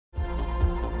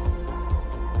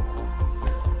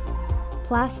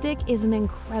Plastic is an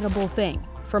incredible thing.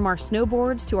 From our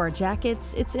snowboards to our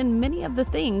jackets, it's in many of the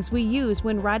things we use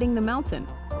when riding the mountain.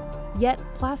 Yet,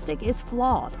 plastic is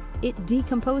flawed. It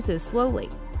decomposes slowly,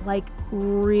 like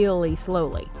really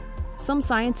slowly. Some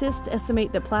scientists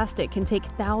estimate that plastic can take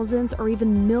thousands or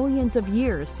even millions of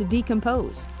years to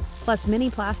decompose. Plus, many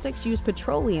plastics use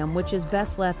petroleum, which is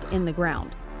best left in the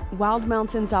ground. Wild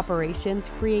Mountain's operations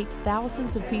create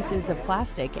thousands of pieces of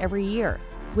plastic every year,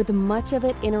 with much of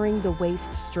it entering the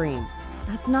waste stream.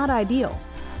 That's not ideal.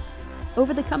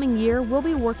 Over the coming year, we'll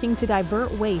be working to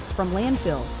divert waste from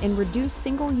landfills and reduce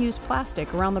single-use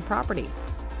plastic around the property.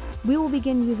 We will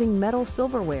begin using metal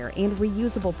silverware and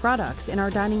reusable products in our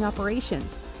dining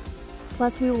operations.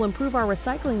 Plus, we will improve our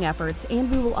recycling efforts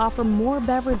and we will offer more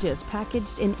beverages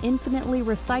packaged in infinitely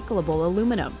recyclable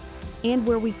aluminum. And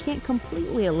where we can't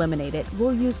completely eliminate it,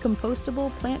 we'll use compostable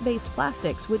plant-based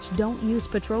plastics which don't use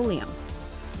petroleum.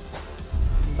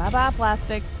 Bye-bye,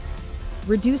 plastic.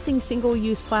 Reducing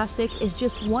single-use plastic is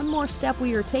just one more step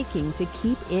we are taking to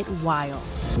keep it wild.